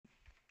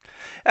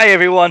Hey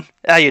everyone,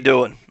 how you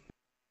doing?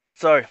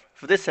 So,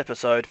 for this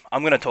episode,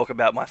 I'm going to talk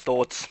about my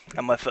thoughts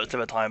and my first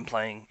ever time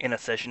playing in a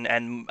session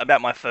and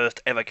about my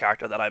first ever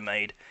character that I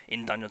made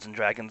in Dungeons &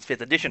 Dragons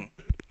 5th edition.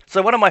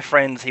 So one of my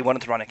friends, he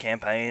wanted to run a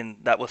campaign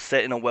that was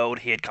set in a world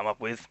he had come up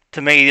with.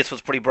 To me, this was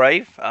pretty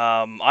brave.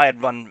 I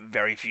had run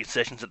very few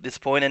sessions at this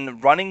point,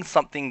 and running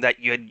something that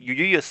you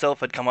yourself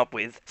had come up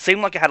with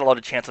seemed like it had a lot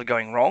of chance of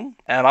going wrong,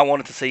 and I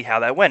wanted to see how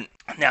they went.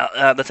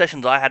 Now, the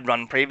sessions I had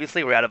run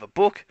previously were out of a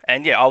book,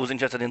 and yeah, I was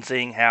interested in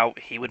seeing how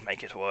he would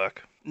make it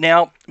work.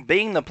 Now,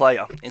 being the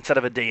player instead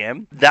of a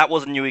DM, that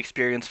was a new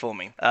experience for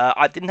me.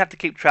 I didn't have to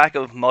keep track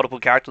of multiple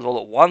characters all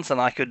at once,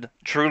 and I could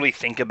truly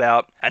think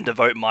about and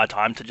devote my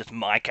time to just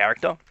my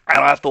character. And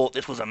I thought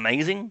this was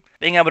amazing.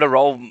 Being able to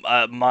roll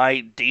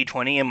my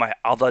d20 and my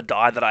other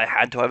die that I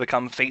had to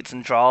overcome feats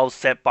and trials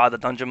set by the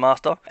Dungeon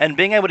Master, and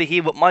being able to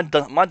hear what my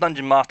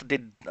Dungeon Master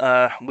did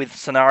with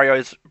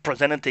scenarios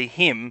presented to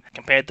him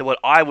compared to what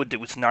I would do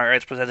with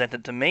scenarios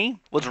presented to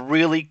me was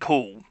really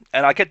cool.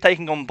 And I kept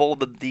taking on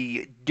board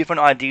the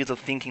different ideas of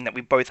thinking that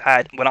we both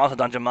had when I was a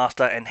Dungeon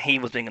Master and he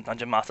was being a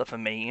Dungeon Master for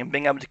me, and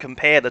being able to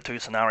compare the two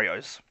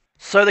scenarios.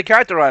 So the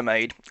character I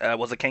made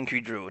was a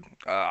Kenku Druid.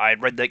 I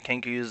read that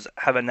Kenkus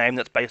have a name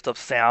that's based off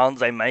sounds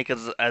they make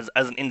as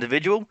an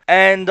individual,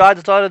 and I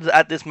decided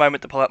at this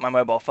moment to pull out my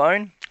mobile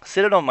phone,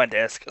 sit it on my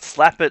desk,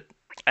 slap it,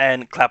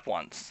 and clap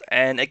once.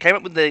 And it came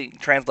up with the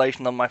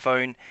translation on my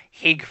phone,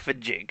 Hig for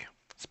Jig,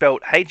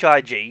 spelled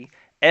Higfijigg.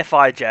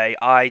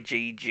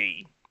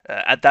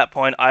 At that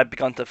point, I had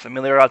begun to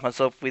familiarise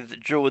myself with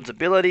Druid's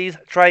abilities,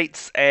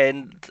 traits,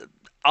 and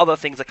other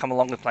things that come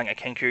along with playing a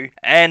Kenku,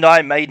 and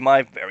I made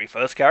my very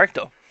first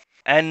character.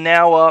 And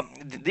now,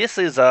 this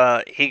is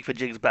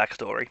Higfajig's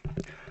backstory.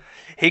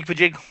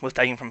 Higfajig was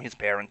taken from his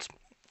parents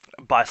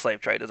by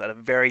slave traders at a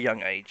very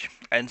young age,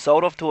 and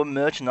sold off to a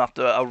merchant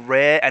after a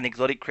rare and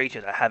exotic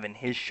creature to have in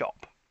his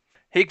shop.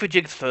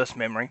 Higfajig's first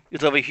memory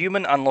is of a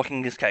human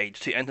unlocking his cage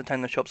to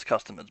entertain the shop's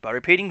customers by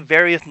repeating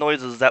various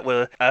noises that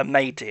were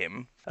made to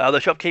him. The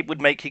shopkeep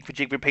would make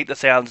Higfajig repeat the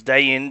sounds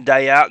day in,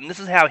 day out, and this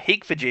is how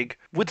Higfajig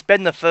would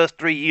spend the first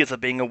 3 years of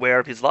being aware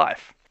of his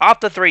life.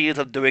 After 3 years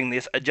of doing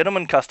this, a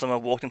gentleman customer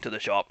walked into the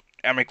shop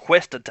and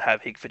requested to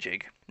have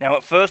Higfajig. Now,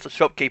 at first, the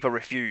shopkeeper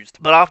refused,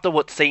 but after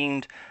what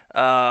seemed,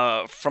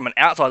 from an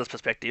outsider's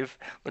perspective,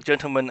 the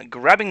gentleman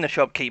grabbing the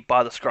shopkeep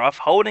by the scruff,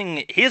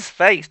 holding his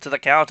face to the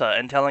counter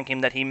and telling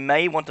him that he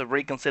may want to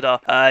reconsider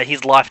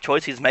his life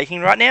choice he's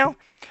making right now,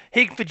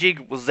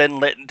 Higfajig was then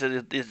let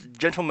into this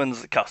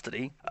gentleman's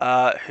custody,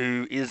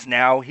 who is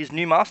now his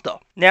new master.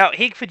 Now,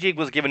 Higfajig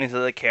was given into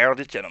the care of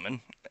this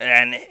gentleman,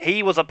 and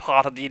he was a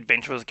part of the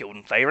Adventurers Guild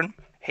in Faerun.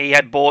 He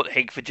had bought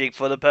Higfajig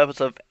for the purpose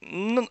of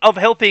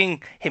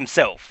helping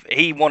himself.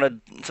 He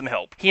wanted some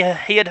help. He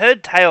had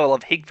heard tale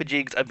of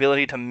Higfajig's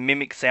ability to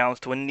mimic sounds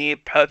to a near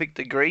perfect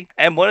degree,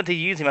 and wanted to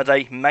use him as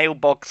a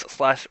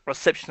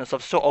mailbox/receptionist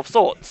of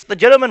sorts. The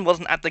gentleman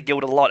wasn't at the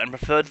guild a lot and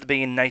preferred to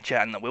be in nature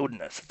and the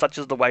wilderness, such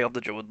as the way of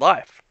the druid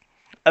life.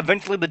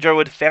 Eventually, the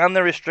druid found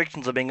the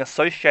restrictions of being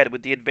associated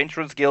with the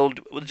Adventurers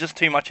Guild was just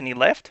too much and he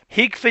left.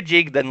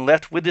 Higfajig then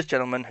left with this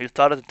gentleman who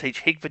started to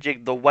teach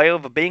Higfajig the way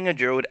of being a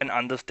druid and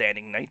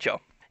understanding nature.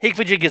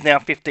 Higfajig is now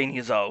 15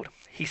 years old.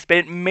 He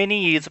spent many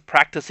years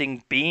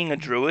practicing being a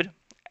druid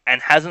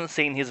and hasn't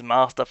seen his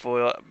master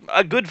for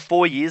a good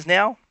 4 years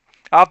now,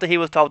 after he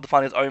was told to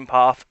find his own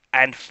path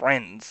and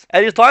friends.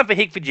 It is time for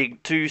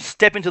Higfajig to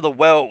step into the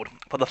world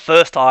for the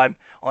first time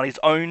on his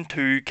own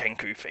 2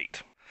 Kenku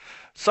feet.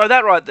 So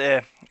that right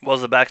there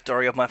was the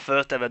backstory of my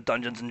first ever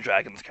Dungeons and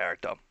Dragons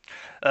character.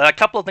 A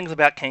couple of things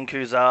about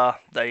Kenkus are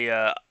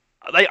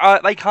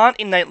they can't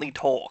innately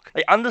talk.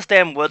 They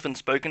understand words when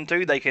spoken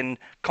to, they can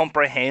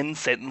comprehend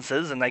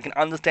sentences, and they can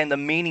understand the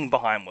meaning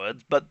behind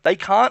words, but they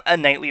can't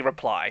innately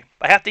reply.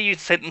 They have to use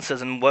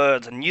sentences and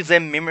words and use their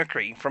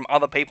mimicry from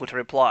other people to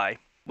reply,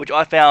 which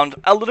I found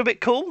a little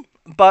bit cool,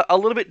 but a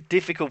little bit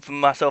difficult for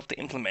myself to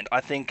implement.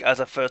 I think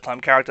as a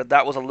first-time character,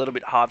 that was a little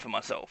bit hard for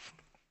myself.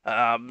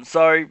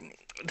 So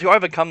to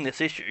overcome this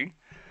issue,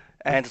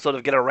 and to sort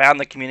of get around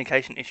the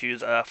communication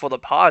issues for the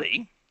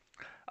party,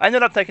 I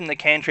ended up taking the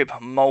cantrip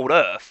Mold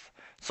Earth,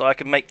 so I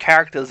could make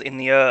characters in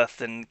the earth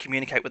and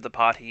communicate with the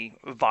party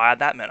via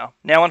that manner.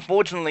 Now,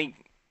 unfortunately,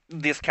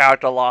 this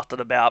character lasted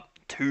about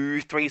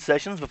 2-3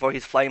 sessions before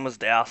his flame was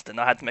doused, and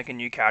I had to make a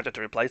new character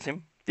to replace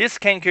him. This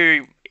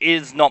Kenku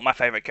is not my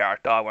favourite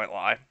character, I won't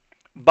lie,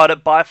 but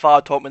it by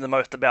far taught me the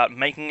most about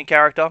making a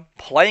character,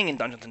 playing in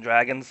Dungeons &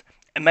 Dragons,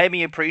 and made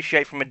me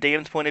appreciate from a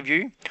DM's point of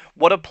view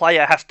what a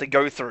player has to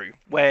go through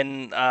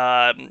when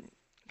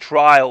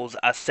trials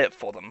are set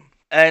for them.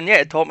 And yeah,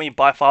 it taught me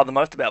by far the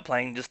most about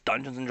playing just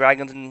Dungeons and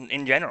Dragons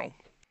in general.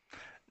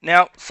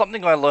 Now,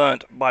 something I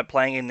learned by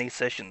playing in these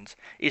sessions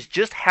is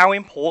just how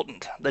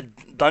important the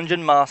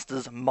Dungeon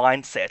Master's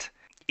mindset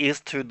is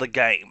to the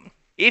game.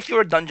 If you're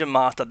a Dungeon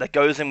Master that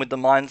goes in with the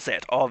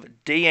mindset of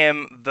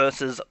DM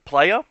versus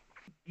player,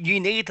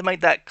 you need to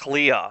make that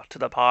clear to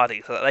the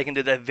party so that they can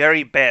do their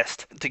very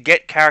best to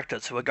get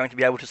characters who are going to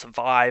be able to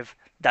survive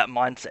that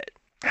mindset.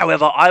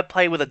 However, I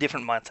play with a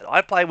different mindset.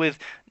 I play with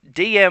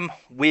DM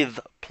with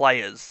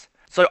players.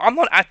 So I'm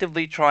not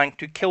actively trying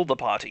to kill the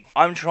party.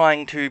 I'm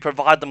trying to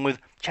provide them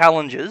with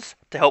challenges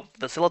to help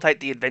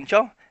facilitate the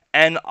adventure,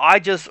 and I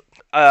just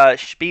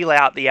spiel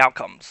out the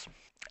outcomes.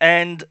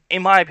 And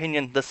in my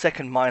opinion, the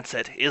second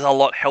mindset is a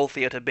lot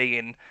healthier to be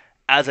in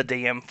as a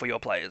DM for your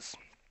players.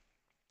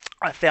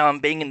 I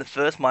found being in the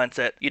first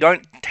mindset, you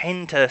don't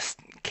tend to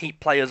keep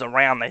players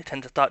around, they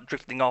tend to start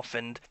drifting off,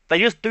 and they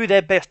just do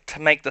their best to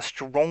make the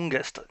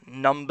strongest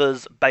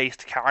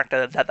numbers-based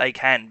character that they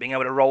can, being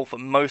able to roll for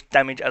most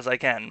damage as they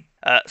can.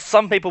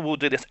 Some people will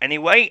do this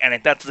anyway, and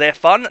if that's their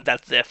fun,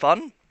 that's their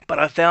fun. But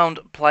I found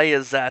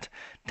players that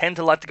tend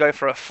to like to go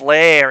for a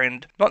flair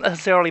and not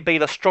necessarily be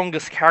the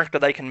strongest character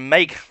they can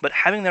make, but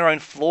having their own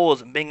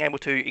flaws and being able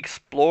to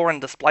explore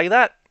and display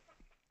that.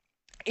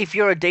 If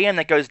you're a DM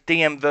that goes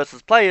DM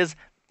versus players,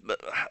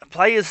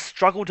 players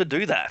struggle to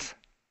do that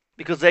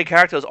because their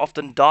characters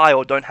often die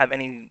or don't have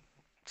any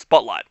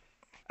spotlight.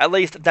 At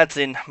least that's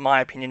in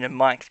my opinion and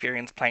my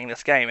experience playing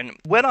this game. And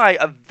when I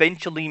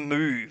eventually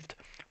moved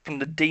from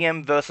the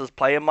DM versus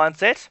player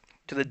mindset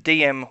to the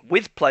DM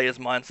with players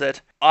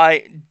mindset,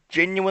 I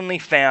genuinely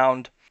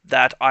found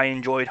that I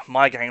enjoyed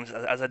my games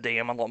as a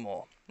DM a lot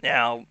more.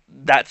 Now,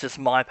 that's just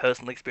my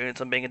personal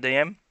experience on being a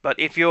DM, but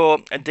if you're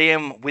a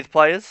DM with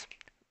players,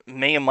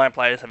 me and my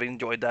players have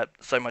enjoyed that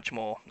so much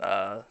more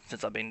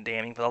since I've been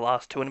DMing for the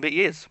last 2 and a bit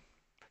years.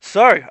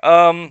 So,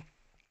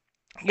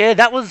 yeah,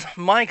 that was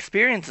my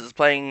experiences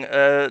playing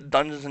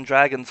Dungeons and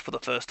Dragons for the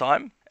first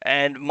time,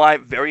 and my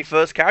very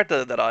first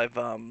character that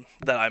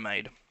I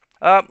made.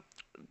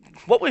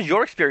 What was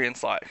your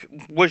experience like?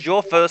 Was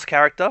your first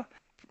character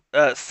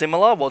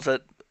similar? Was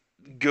it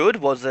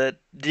good?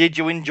 Did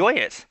you enjoy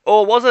it,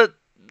 or was it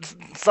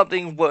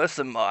something worse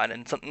than mine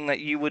and something that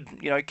you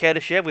would care to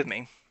share with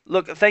me?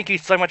 Look, thank you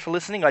so much for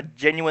listening. I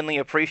genuinely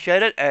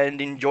appreciate it,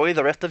 and enjoy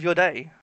the rest of your day.